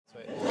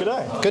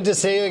G'day. Good to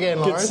see you again,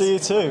 Lawrence. Good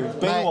to see you too.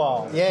 Been a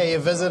while. Yeah, you're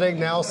visiting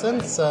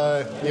Nelson,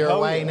 so you're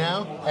away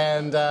now.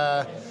 And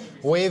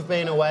we've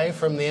been away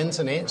from the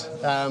internet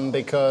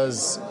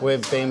because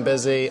we've been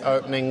busy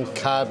opening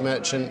Card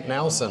Merchant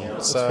Nelson.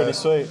 That's pretty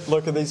sweet.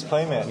 Look at these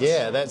playmats.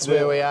 Yeah, that's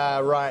where we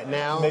are right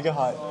now. Mega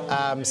hype.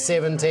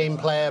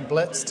 17-player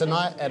blitz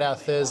tonight at our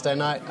Thursday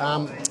night.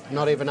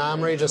 Not even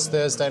Armory, just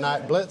Thursday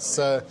night blitz.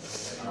 So,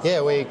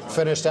 yeah, we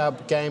finished our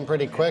game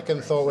pretty quick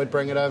and thought we'd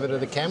bring it over to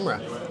the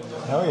camera.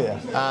 Hell yeah.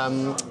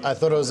 I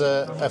thought it was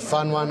a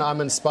fun one.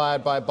 I'm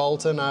inspired by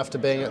Boltyn after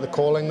being at the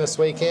calling this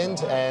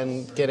weekend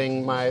and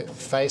getting my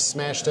face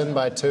smashed in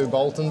by 2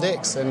 Boltyn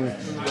decks, and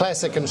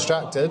classic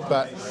constructed,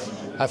 but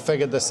I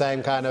figured the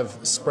same kind of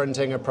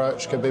sprinting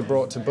approach could be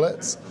brought to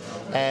Blitz.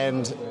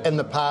 And in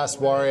the past,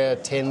 Warrior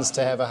tends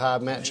to have a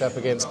hard matchup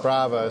against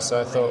Bravo,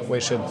 so I thought we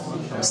should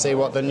see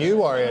what the new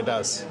Warrior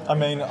does. I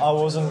mean, I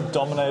wasn't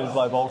dominated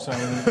by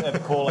Boltyn at the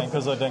calling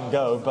because I didn't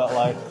go, but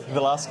like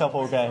the last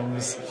couple of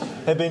games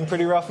have been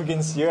pretty rough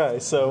against you, eh?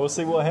 So we'll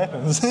see what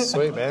happens.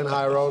 Sweet, man.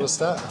 High roll to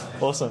start.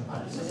 Awesome.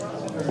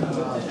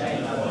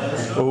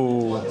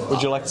 Ooh,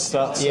 would you like to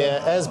start? Soon?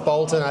 Yeah, as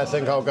Boltyn, I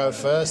think I'll go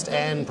first,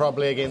 and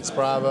probably against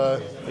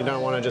Bravo. You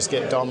don't want to just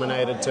get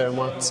dominated turn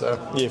 1, so...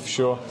 Yeah, for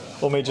sure.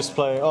 Or me just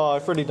play... Oh,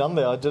 I've already done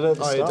that. I did it at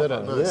the start. You did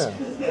it. Nice.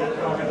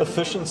 Yeah.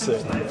 Efficiency.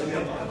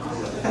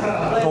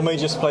 Or me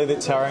just play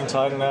that Towering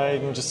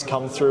Titanade and just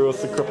come through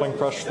with the Crippling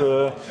Crush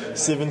for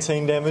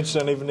 17 damage.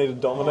 Don't even need a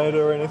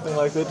Dominator or anything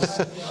like that.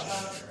 Just...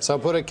 So I'll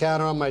put a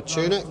counter on my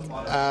Tunic.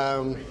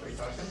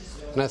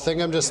 And I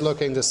think I'm just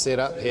looking to set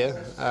up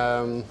here.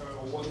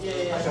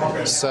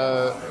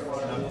 So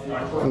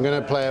I'm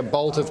going to play a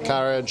Bolt of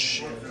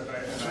Courage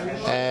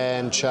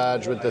and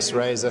charge with this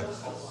Razor.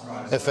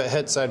 If it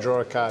hits, I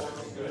draw a card.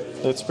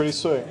 That's pretty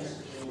sweet.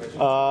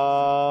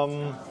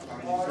 I'm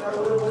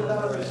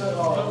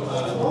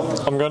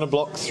going to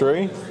block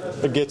 3.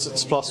 It gets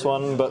its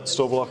 +1, but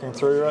still blocking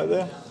 3 right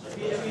there.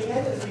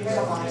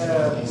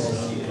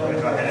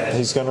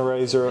 He's going to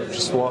Razor it,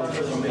 just watch.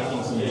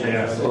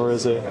 Or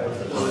is he?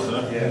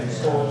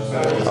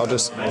 I'll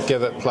just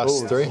give it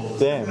 +3.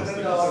 Damn.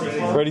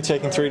 Already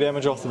taking 3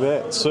 damage off the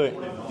bat. Sweet.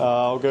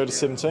 I'll go to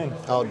 17.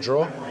 I'll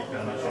draw.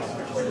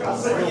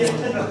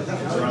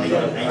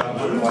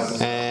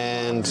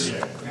 And...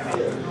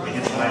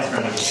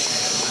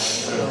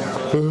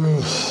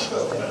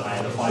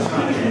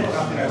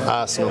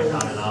 Arsenal.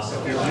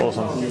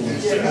 Awesome.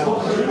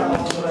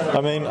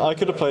 I mean, I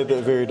could have played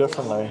that very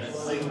differently.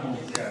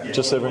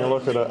 Just having a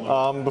look at it.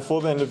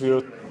 Before the end of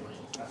your...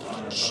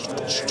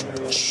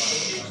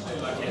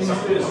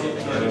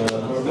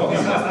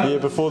 Yeah,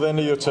 before the end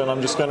of your turn,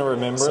 I'm just going to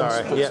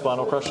Remembrance, put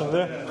Spinal Crush in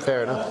there.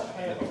 Fair enough.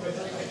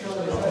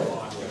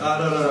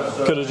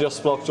 Could have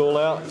just blocked all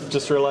out,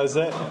 just realised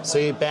that. So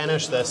you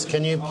banish this.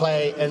 Can you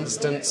play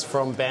Instants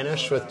from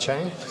Banish with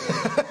Chain?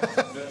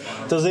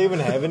 Does he even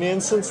have any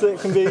instants that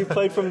can be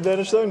played from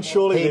Banish though? And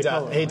surely he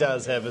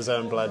does have his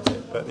own blood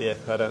deck, but yeah,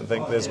 I don't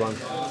think there's one.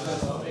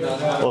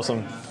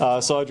 Awesome.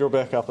 So I draw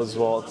back up as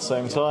well at the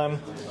same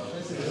time.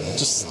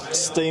 Just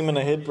steaming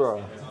ahead,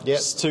 bro. Yep.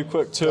 Just too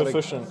quick, too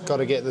efficient. Got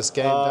to get this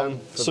game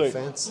done for the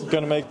fans.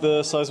 Going to make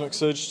the Seismic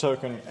Surge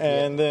token,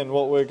 and then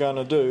what we're going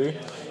to do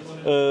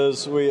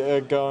is we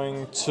are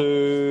going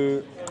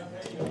to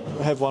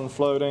have one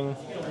floating.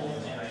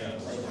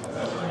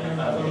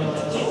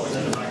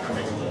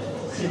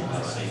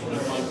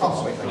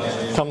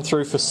 Come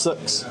through for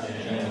 6.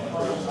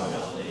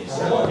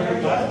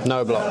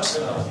 No blocks.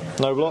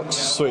 No blocks?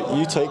 Sweet.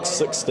 You take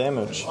 6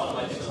 damage.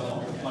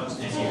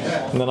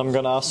 And then I'm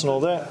going to Arsenal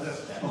that.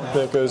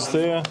 That goes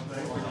there.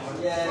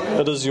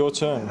 It is your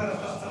turn.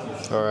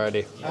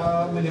 Alrighty.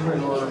 I'm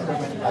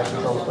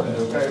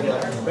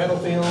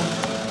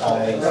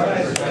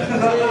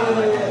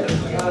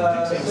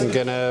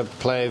going to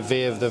play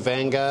V of the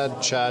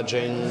Vanguard,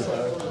 charging...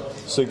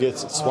 So it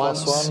gets its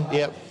 +1?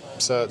 Yep.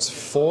 So it's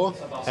 4.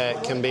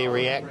 It can be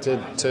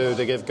reacted to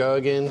give go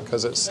again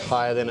because it's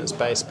higher than its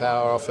base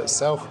power off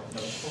itself.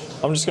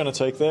 I'm just going to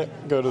take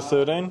that, go to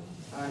 13.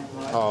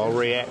 I'll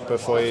react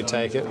before you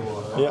take it.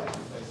 Yep.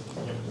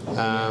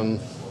 And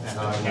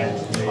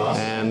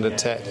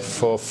attack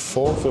for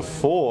 4. For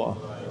 4?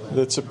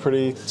 That's a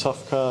pretty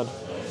tough card.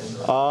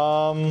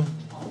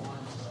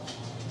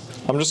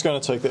 I'm just going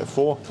to take that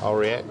 4. I'll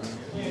react.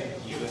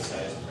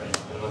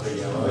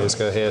 Let's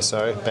go here,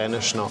 sorry.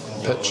 Banish, not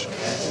pitch.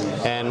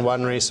 And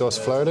 1 resource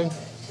floating.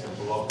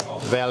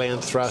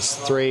 Valiant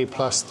Thrust 3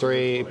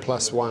 +3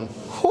 +1.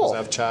 Because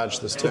I've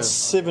charged this turn. It's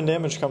 7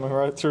 damage coming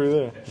right through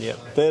there. Yep.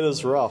 That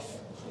is rough.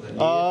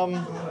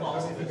 I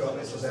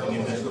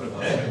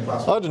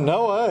don't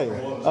know, eh?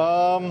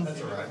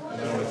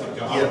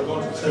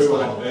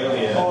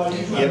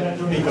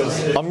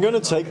 I'm going to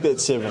take that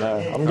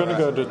 7-0. I'm going to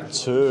go to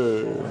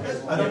 2.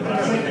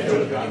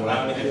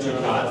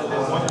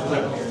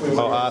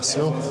 Oh,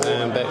 Arsenal,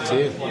 and back to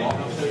you.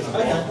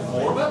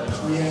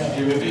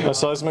 A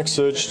Seismic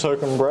Surge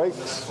token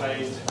breaks.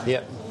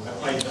 Yep.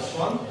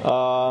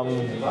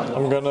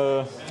 I'm going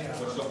to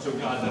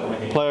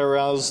play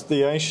Arouse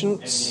the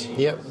Ancients.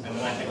 Yep.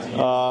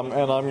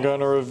 and I'm going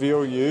to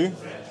reveal you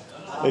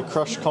a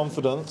Crush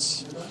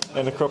Confidence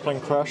and a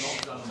Crippling Crush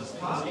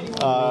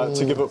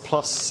to give it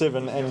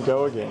 +7 and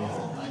go again.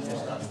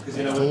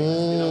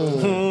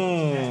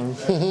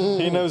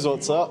 He knows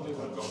what's up.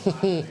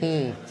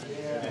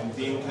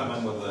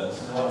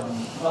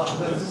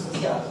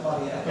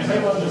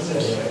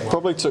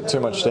 Probably took too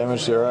much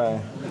damage there, eh?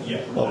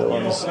 Other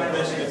ones.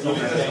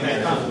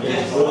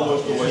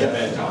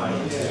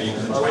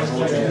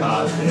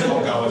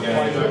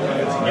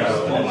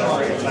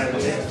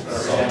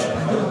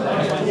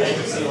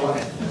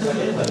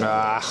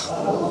 Ah,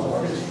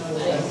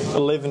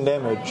 11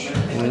 damage.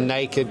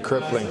 naked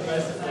crippling.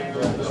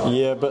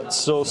 Yeah, but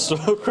still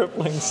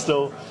crippling,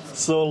 still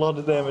a lot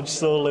of damage,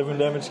 still 11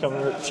 damage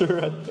coming right through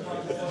it.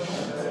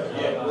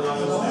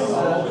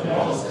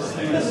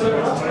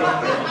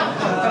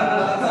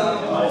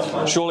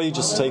 Surely you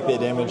just take their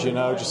damage, you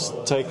know,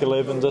 just take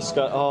 11,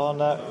 discard. Oh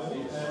no.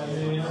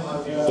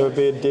 There would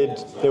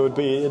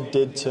be a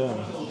dead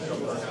turn.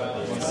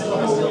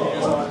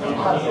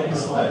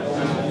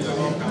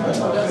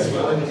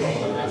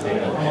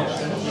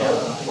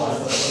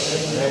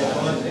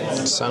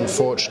 It's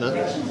unfortunate.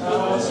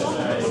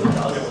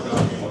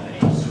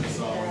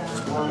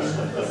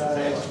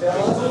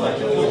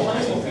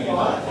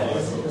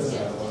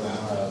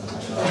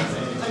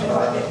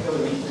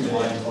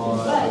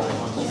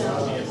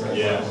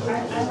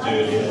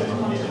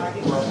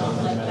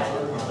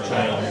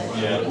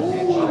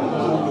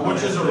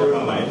 Which is a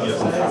real mate, yes.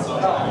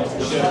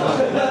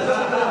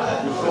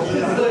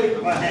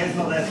 My hand's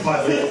not that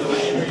quite big.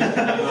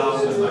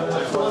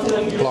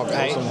 Block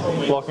 8.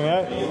 Blocking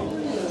 8.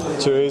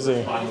 Too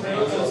easy.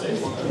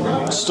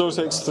 Still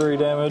takes 3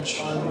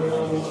 damage.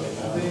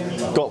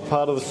 Got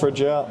part of the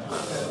fridge out.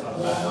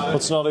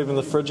 It's not even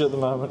the fridge at the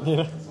moment, you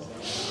know.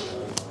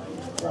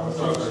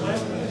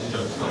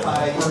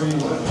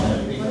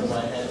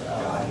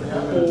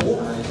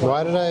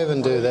 Why did I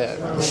even do that?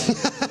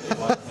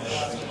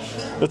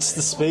 It's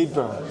the speed,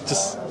 bro.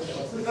 Just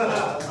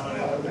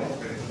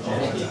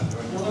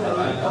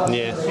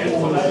Yeah.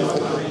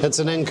 It's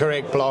an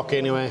incorrect block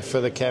anyway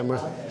for the camera.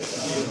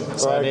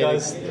 So right,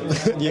 guys.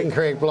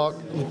 Incorrect block.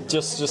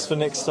 Just for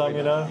next time,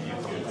 you know.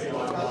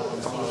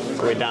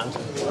 We're done.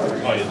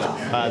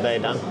 Are they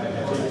done?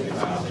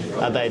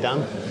 Are they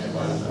done?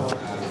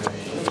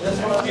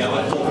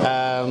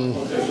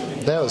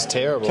 That was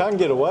terrible. Can't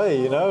get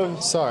away, you know.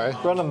 Sorry.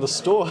 Run in the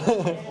store.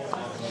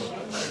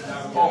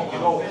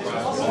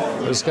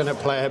 I'm just going to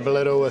play a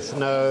little with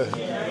no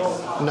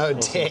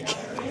tech.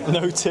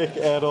 No tech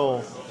at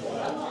all.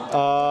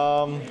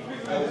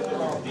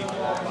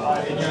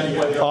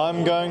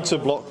 I'm going to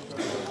block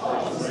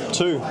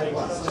 2.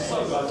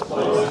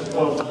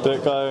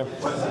 That guy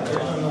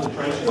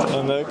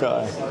and that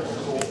guy.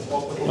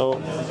 Oh.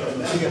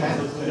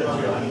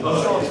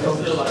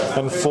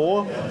 And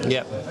 4?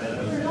 Yep.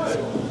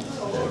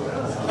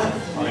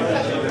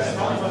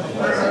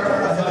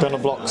 Gonna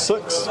block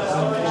 6.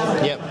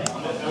 Yep.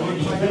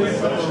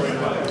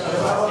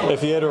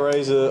 If you had a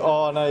razor,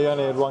 oh no, you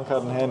only had 1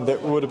 card in hand.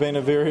 That would have been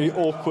a very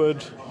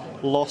awkward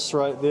loss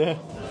right there.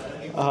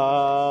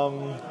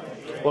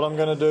 What I'm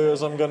going to do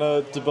is I'm going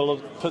to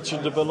pitch a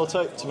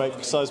debilitate to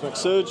make seismic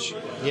surge.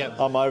 Yep.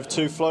 I have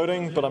 2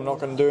 floating, but I'm not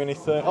going to do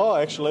anything. Oh,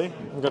 actually,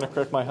 I'm going to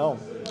crack my helm.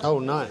 Oh,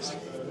 nice.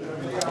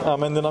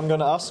 And then I'm going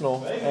to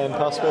arsenal and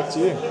pass back to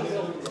you.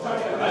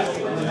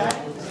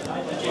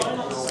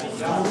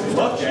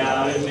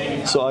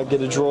 So I get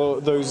to draw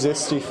those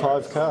zesty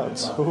 5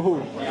 cards.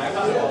 Ooh.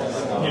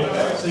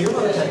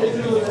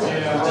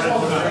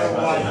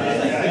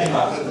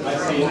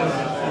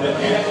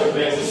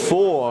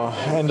 4.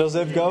 And does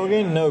that go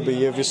again? No, but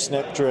you have your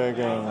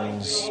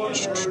Snapdragons.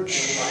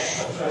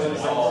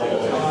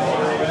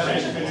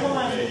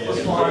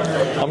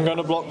 I'm going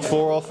to block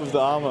 4 off of the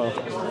armor.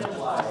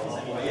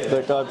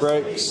 That guy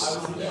breaks.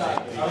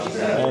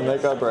 And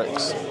that guy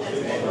breaks.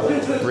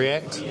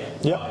 React?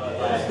 Yep.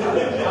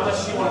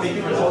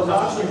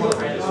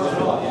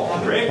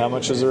 How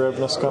much is the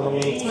Ravenous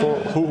coming for?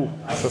 Ooh,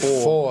 For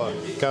 4.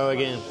 Go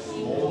again.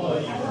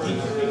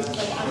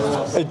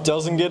 It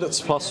doesn't get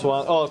its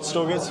 +1. Oh, it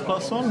still gets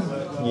 +1?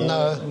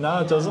 Yeah.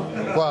 No, it doesn't.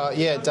 Well,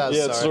 yeah, it does.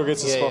 Yeah, it sorry. still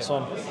gets its Yeah,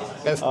 +1.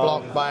 If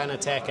blocked by an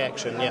attack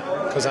action, yeah,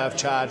 because I've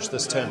charged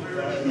this turn.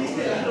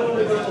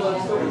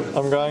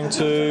 I'm going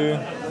to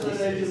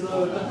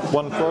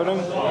 1 floating.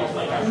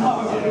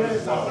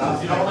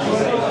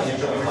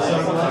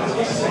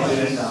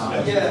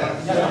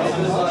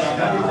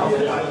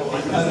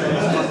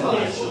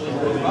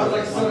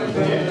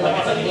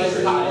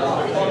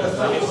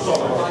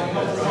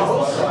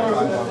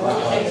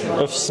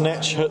 If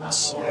Snatch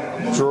hits,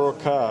 draw a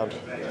card.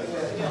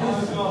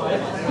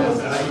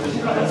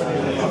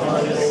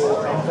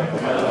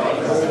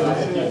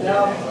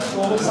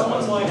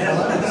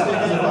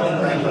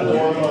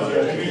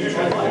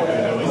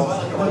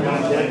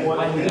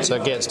 So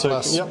it gets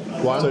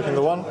 +1. Taking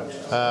the 1.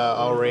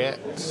 I'll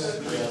react.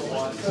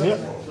 Yep.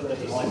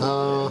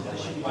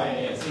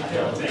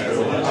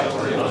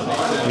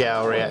 Yeah,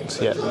 I'll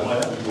react. Yeah.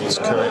 That's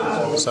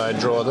correct. So I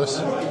draw this.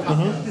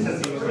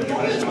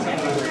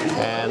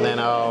 And then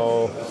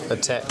I'll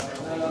attack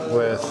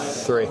with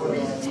 3.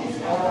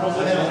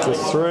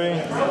 With 3.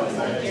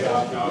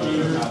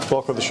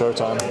 Block with the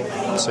showtime.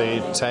 So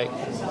you take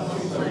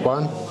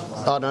 1.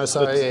 Oh no,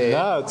 sorry.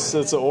 No, it's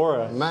an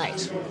aura.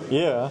 Mate.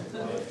 Yeah.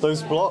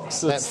 Those blocks,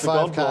 That it's the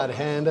god 5-card block.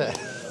 hand.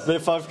 Their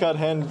 5-card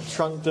hand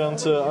shrunk down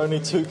to only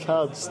 2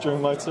 cards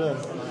during my turn.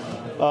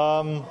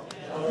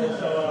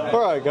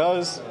 Alright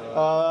guys,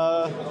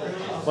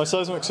 my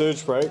Seismic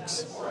Surge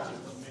breaks.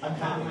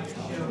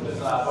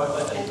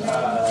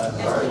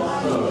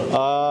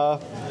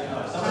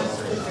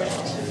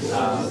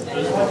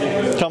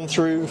 Come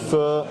through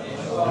for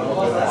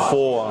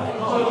 4.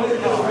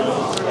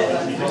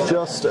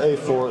 Just a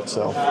 4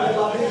 itself.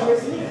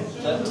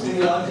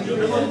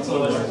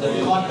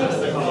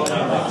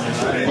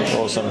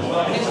 Awesome.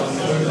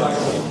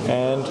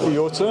 And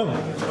your turn.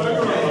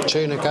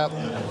 Tunic up.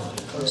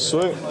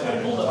 Sweet.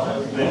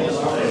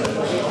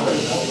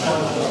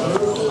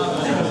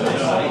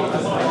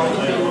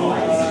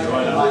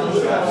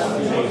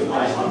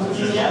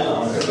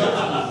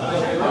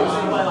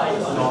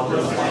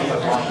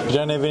 You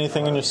don't have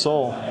anything in your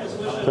soul.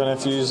 You don't have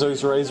to use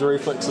those razor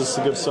reflexes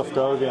to give stuff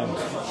go again.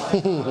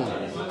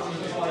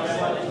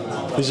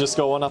 He's just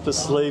got one up his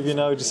sleeve, you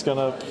know, just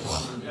gonna.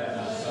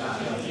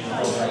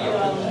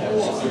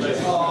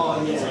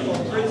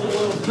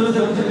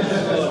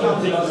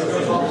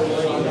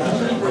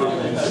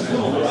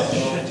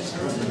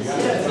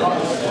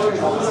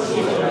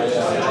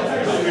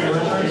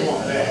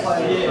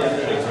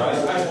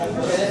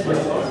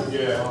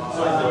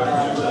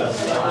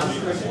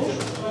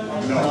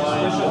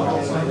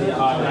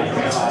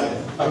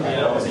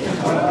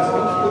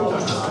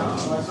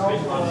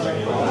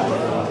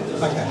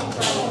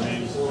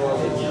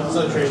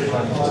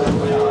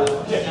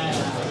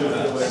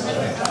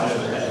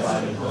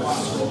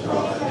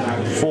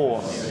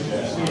 Four.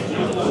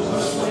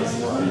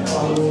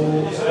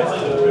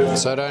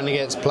 So it only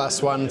gets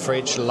 +1 for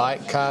each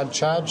light card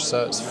charge,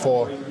 so it's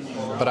 4.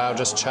 But I'll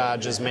just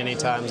charge as many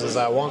times as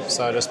I want,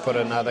 so I just put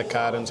another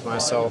card into my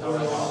soul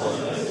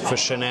for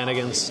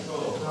shenanigans.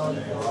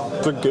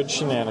 For good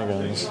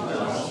shenanigans.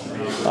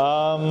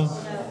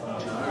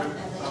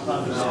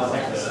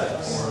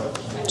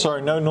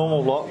 Sorry, no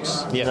normal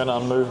blocks. Yeah. I'm gonna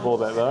unmovable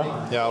that though.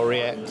 Yeah, I'll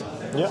react.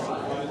 Yep.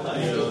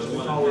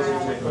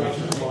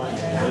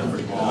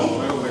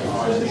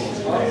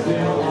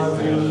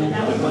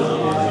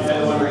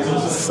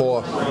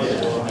 Four.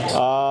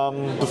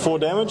 Before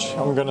damage,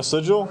 I'm gonna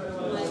sigil.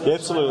 You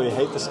absolutely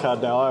hate this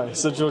card now, eh?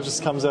 Sigil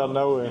just comes out of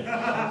nowhere.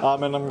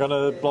 And I'm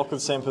gonna block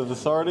with Stamp of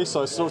Authority,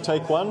 so I still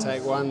take 1.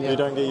 Take 1, yeah. You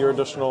don't get your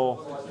additional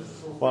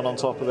 1 on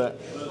top of that.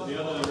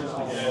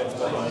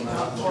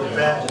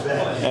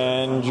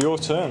 And your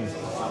turn.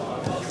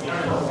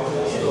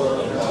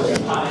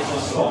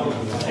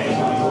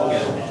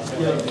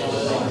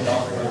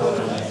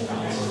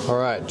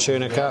 Alright,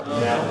 tunic up.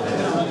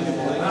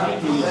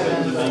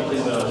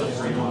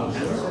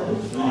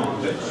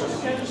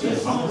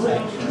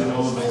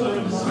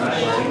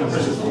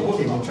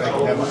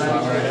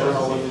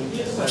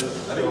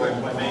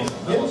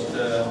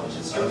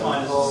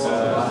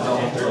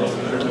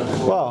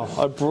 Wow,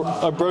 I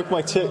broke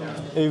my tick,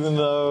 even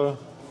though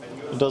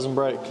it doesn't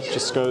break. It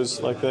just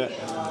goes like that.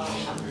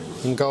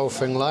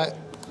 Engulfing light.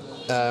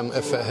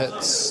 If it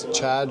hits,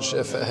 charge.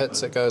 If it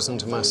hits, it goes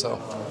into my soul.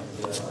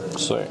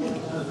 Sweet.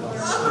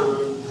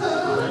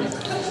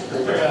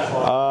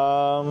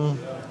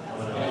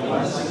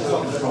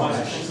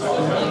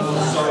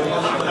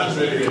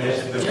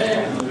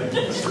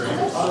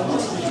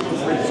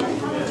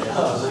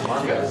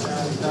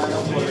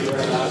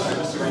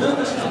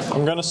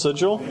 I'm gonna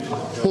sigil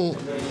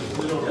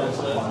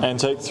and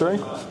take 3.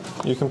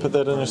 You can put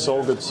that in your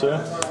soul, good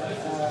sir.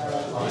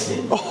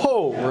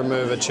 Oh!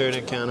 Remove a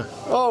tunic counter.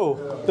 Oh,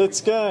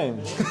 that's game.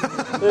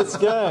 That's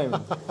game.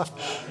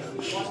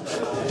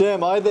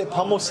 Damn, I had that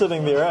pummel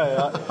sitting there,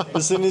 eh?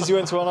 As soon as you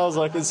went to one, I was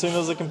like, as soon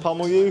as I can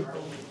pummel you,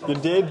 you're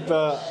dead,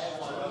 but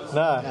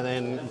nah. And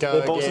then go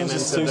that again Boltyn's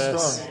just into too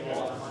this.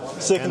 strong.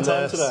 Second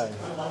time this. today.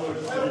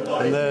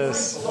 And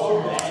this.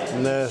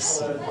 And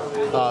this.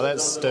 Oh,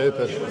 that's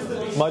stupid.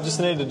 Might just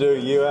need to do a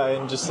UA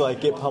and just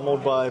like get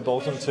pummeled by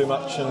Boltyn too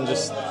much and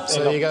just end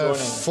So up you go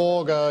joining.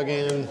 4, go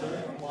again.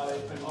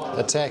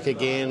 Attack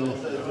again.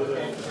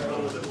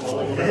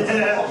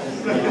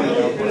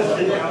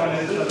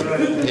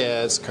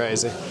 Yeah, it's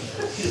crazy.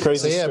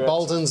 Crazy So yeah, strats.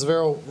 Boltyn's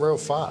real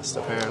fast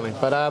apparently.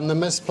 But the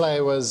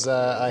misplay was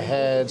I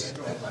had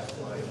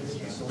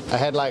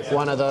like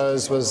one of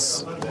those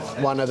was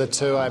one of the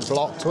 2 I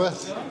blocked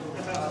with,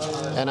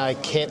 and I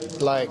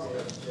kept like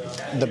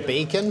the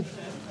beacon.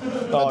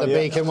 But the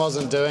beacon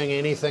wasn't doing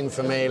anything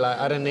for me. Like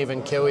I didn't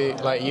even kill you,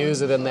 like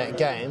use it in that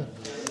game.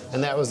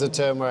 and that was the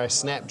turn where I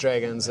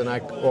snapdragons, and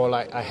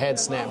I had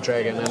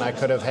snapdragon, and I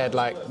could have had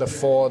like the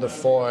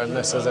 4, and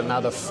this is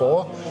another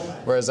 4,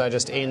 whereas I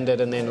just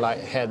ended and then like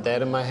had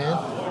that in my hand.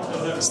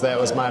 So that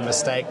was my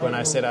mistake when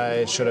I said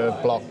I should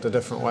have blocked a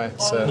different way.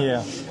 So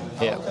Yeah.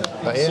 yeah,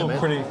 but yeah, Still man.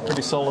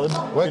 pretty solid.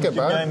 Work Good it,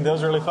 bro. game. That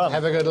was really fun.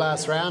 Have a good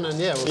last round, and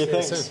yeah, we'll see you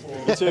thanks.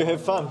 soon. You too.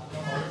 Have fun.